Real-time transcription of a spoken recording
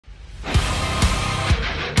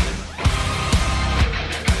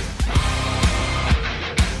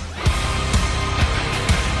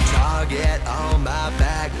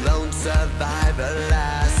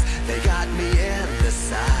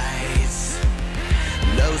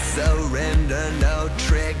surrender, no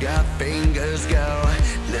trigger, fingers go,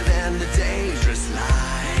 living a dangerous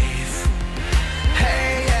life.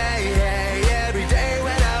 Hey, hey, hey, every day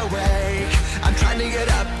when I wake, I'm trying to get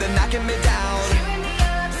up, they're knocking me down.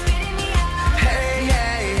 Hey,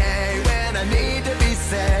 hey, hey, when I need to be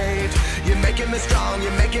saved, you're making me strong,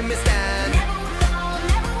 you're making me stand.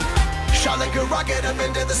 Shot like a rocket up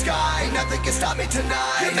into the sky, nothing can stop me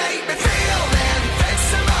tonight. You make me feel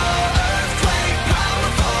invincible, earthquake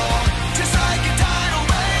powerful, just like a tidal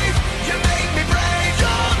wave. You make me brave,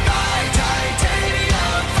 you're my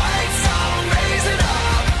titanium fight song, raise it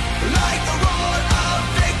up like the roar of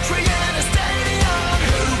victory in a stadium.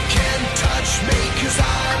 Who can touch me, 'cause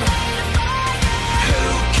I'm who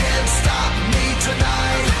can stop me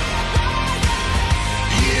tonight?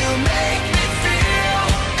 You make me feel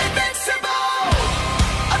invincible.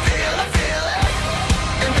 I feel it,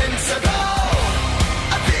 invincible.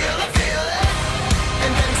 I feel it,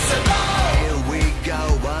 invincible. Here we go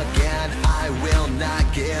again, I will not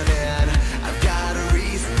give in. I've got a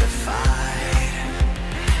reason to fight.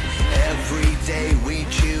 Every day we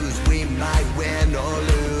choose, we might win or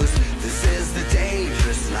lose. This is the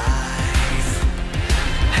dangerous life.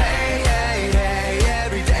 Hey, hey, hey,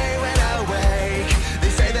 every day when I wake,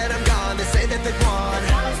 they say that I'm gone, they say that they've won.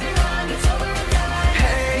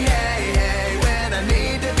 Hey, hey, hey, when I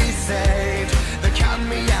need to be saved, they're counting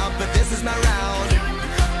me out, but this is my round.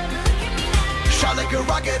 Shot like a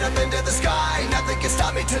rocket up into the sky, nothing can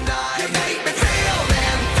stop me tonight. You make me